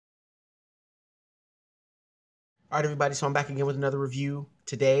All right, everybody, so I'm back again with another review.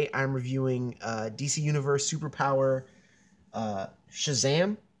 Today, I'm reviewing DC Universe Superpower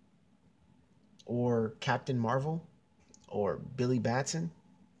SHAZAM, or Captain Marvel, or Billy Batson.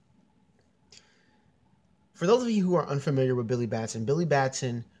 For those of you who are unfamiliar with Billy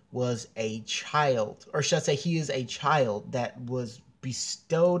Batson was a child, or should I say he is a child that was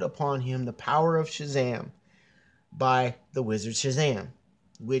bestowed upon him the power of Shazam by the wizard Shazam,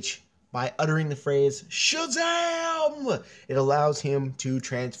 which by uttering the phrase Shazam, it allows him to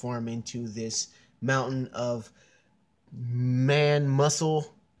transform into this mountain of man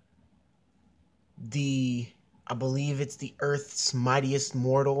muscle. I believe it's the Earth's mightiest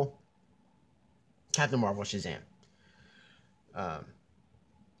mortal, Captain Marvel Shazam.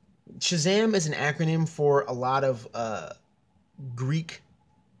 Shazam is an acronym for a lot of Greek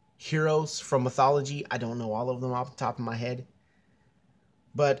heroes from mythology. I don't know all of them off the top of my head,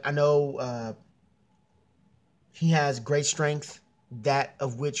 but I know he has great strength, that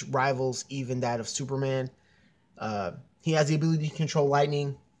of which rivals even that of Superman. He has the ability to control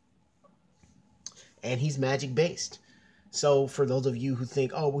lightning, and he's magic based. So for those of you who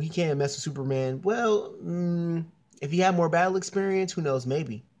think, oh, well, he can't mess with Superman, well, if he had more battle experience, who knows,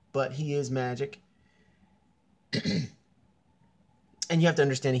 maybe. But he is magic. And you have to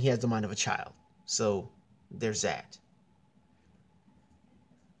understand he has the mind of a child. So there's that.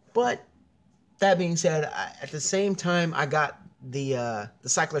 But that being said, at the same time, I got the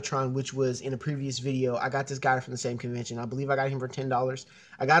Cyclotron, which was in a previous video. I got this guy from the same convention. I believe I got him for $10.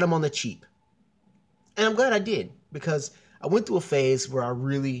 I got him on the cheap. And I'm glad I did, because I went through a phase where I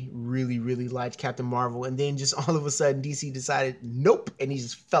really, really, really liked Captain Marvel, and then just all of a sudden DC decided, nope, and he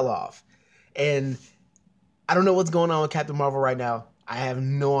just fell off. And I don't know what's going on with Captain Marvel right now. I have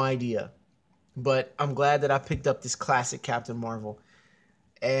no idea. But I'm glad that I picked up this classic Captain Marvel.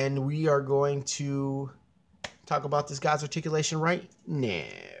 And we are going to talk about this guy's articulation right now.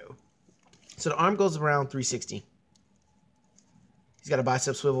 So the arm goes around 360. He's got a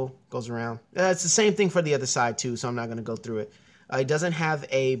bicep swivel, goes around. It's the same thing for the other side too, so I'm not going to go through it. He doesn't have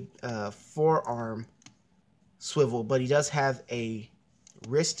a forearm swivel, but he does have a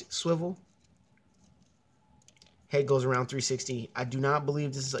wrist swivel. Head goes around 360. I do not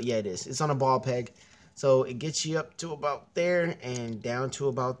believe this is, yeah, it is. It's on a ball peg. So it gets you up to about there and down to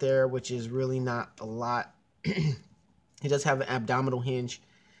about there, which is really not a lot. He does have an abdominal hinge,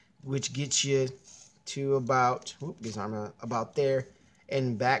 which gets you to about, his arm about there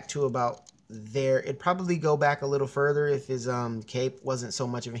and back to about there. It'd probably go back a little further if his cape wasn't so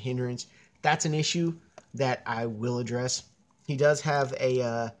much of a hindrance. That's an issue that I will address. He does have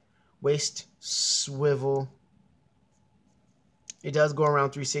a waist swivel. It does go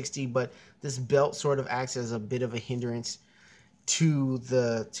around 360, but this belt sort of acts as a bit of a hindrance to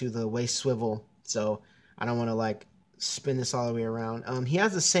the waist swivel. So I don't want to like spin this all the way around. He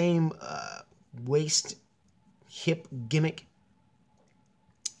has the same waist hip gimmick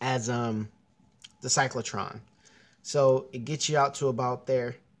as the Cyclotron. So it gets you out to about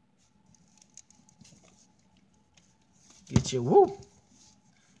there. Get you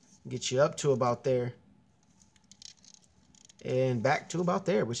up to about there. And back to about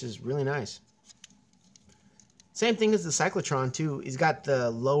there, which is really nice. Same thing as the Cyclotron too. He's got the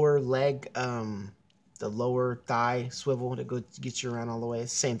lower leg, the lower thigh swivel that gets you around all the way.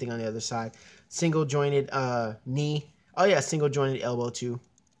 Same thing on the other side. Single jointed knee. Oh yeah, single jointed elbow too.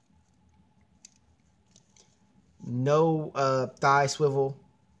 No thigh swivel.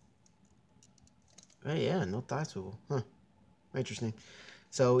 Oh yeah, no thigh swivel. Huh. Interesting.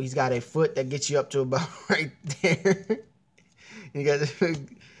 So he's got a foot that gets you up to about right there. You got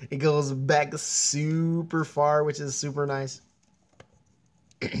it goes back super far, which is super nice.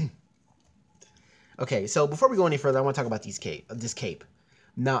 Okay, so before we go any further, I want to talk about this cape.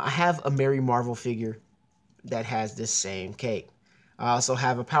 Now, I have a Mary Marvel figure that has this same cape. I also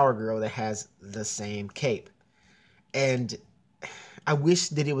have a Power Girl that has the same cape. And I wish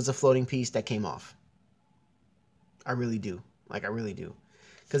that it was a floating piece that came off. I really do. Like, I really do.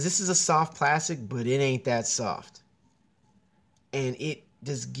 Because this is a soft plastic, but it ain't that soft. And it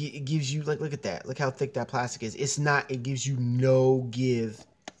just it gives you, like, look at that. Look how thick that plastic is. It's not, it gives you no give.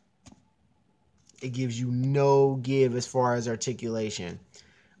 It gives you no give as far as articulation.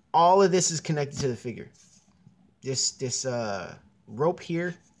 All of this is connected to the figure. This rope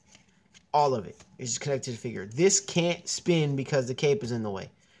here, all of it is connected to the figure. This can't spin because the cape is in the way.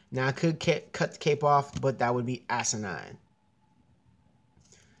 Now, I could cut the cape off, but that would be asinine.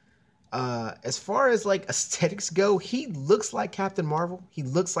 As far as like aesthetics go, he looks like Captain Marvel. He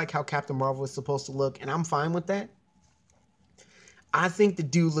looks like how Captain Marvel is supposed to look, and I'm fine with that. I think the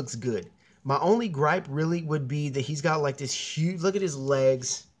dude looks good. My only gripe really would be that he's got like this huge, look at his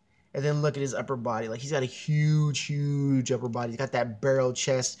legs, and then look at his upper body. Like he's got a huge upper body. He's got that barrel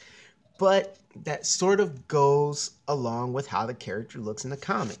chest, but that sort of goes along with how the character looks in the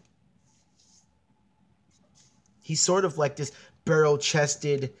comic. He's sort of like this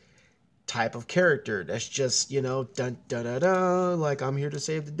barrel-chested type of character that's just, you know, dun dun dun dun, like I'm here to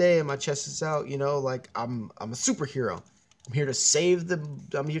save the day and my chest is out, you know, like I'm a superhero. I'm here to save the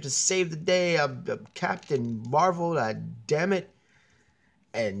day. I'm Captain Marvel, damn it.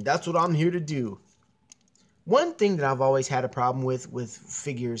 And that's what I'm here to do. One thing that I've always had a problem with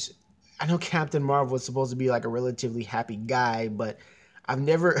figures, I know Captain Marvel is supposed to be like a relatively happy guy, but I've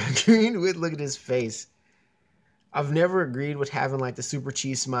never agreed with, look at his face. I've never agreed with having like the super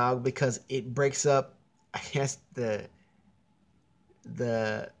cheese smile because it breaks up, I guess,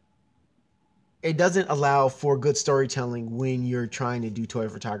 it doesn't allow for good storytelling when you're trying to do toy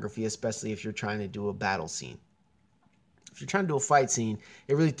photography, especially if you're trying to do a battle scene. If you're trying to do a fight scene,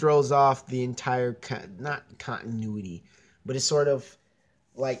 it really throws off the entire, not continuity, but it's sort of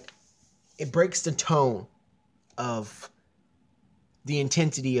like, it breaks the tone of the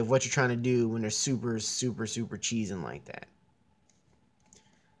intensity of what you're trying to do when they're super cheesing like that.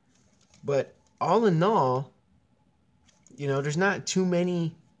 But all in all, you know, there's not too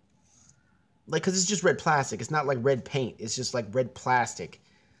many, like, because it's just red plastic. It's not like red paint. It's just like red plastic.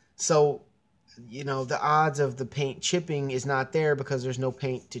 So, you know, the odds of the paint chipping is not there because there's no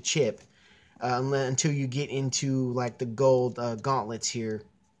paint to chip until you get into like the gold gauntlets here.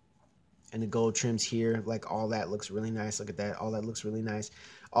 And the gold trims here, like all that looks really nice. Look at that. All that looks really nice.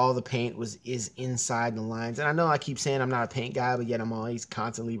 All the paint is inside the lines. And I know I keep saying I'm not a paint guy, but yet I'm always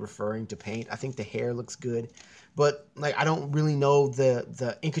constantly referring to paint. I think the hair looks good. But like I don't really know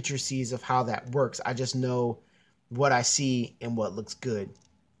the intricacies of how that works. I just know what I see and what looks good.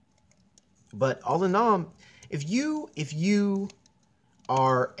 But all in all, if you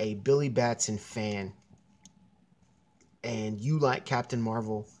are a Billy Batson fan and you like Captain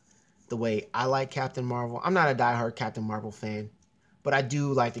Marvel the way I like Captain Marvel. I'm not a diehard Captain Marvel fan, but I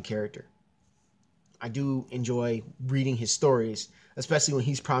do like the character. I do enjoy reading his stories, especially when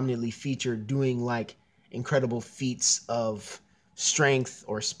he's prominently featured doing like incredible feats of strength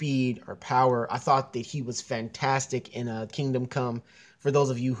or speed or power. I thought that he was fantastic in Kingdom Come. For those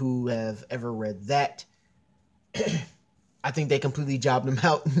of you who have ever read that, I think they completely jobbed him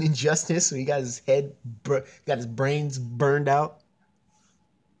out in Injustice. So he got his got his brains burned out.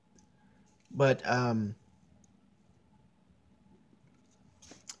 But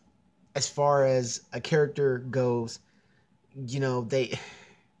as far as a character goes, you know,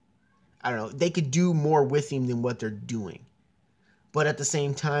 I don't know, they could do more with him than what they're doing. But at the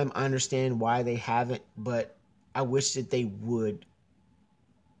same time, I understand why they haven't, but I wish that they would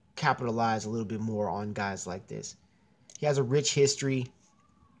capitalize a little bit more on guys like this. He has a rich history.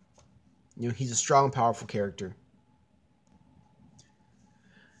 You know, he's a strong, powerful character.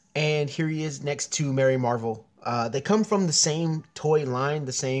 And here he is next to Mary Marvel. They come from the same toy line,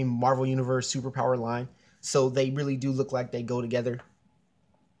 the same Marvel Universe superpower line. So they really do look like they go together.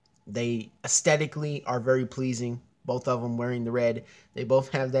 They aesthetically are very pleasing. Both of them wearing the red. They both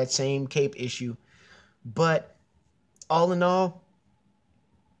have that same cape issue. But all in all,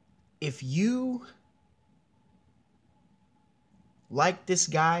 if you like this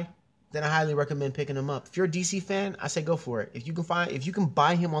guy, then I highly recommend picking him up. If you're a DC fan, I say go for it. If you can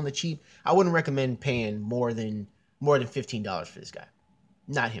buy him on the cheap, I wouldn't recommend paying more than $15 for this guy.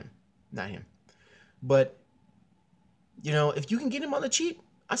 Not him. But you know, if you can get him on the cheap,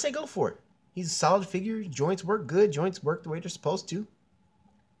 I say go for it. He's a solid figure. Joints work good. Joints work the way they're supposed to.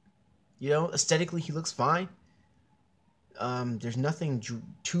 You know, aesthetically he looks fine. There's nothing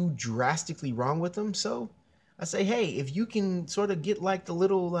too drastically wrong with him, so I say, hey, if you can sort of get like the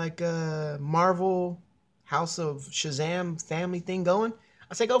little like Marvel House of Shazam family thing going,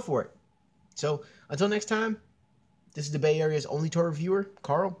 I say go for it. So until next time, this is the Bay Area's only toy reviewer,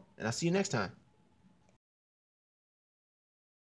 Carl, and I'll see you next time.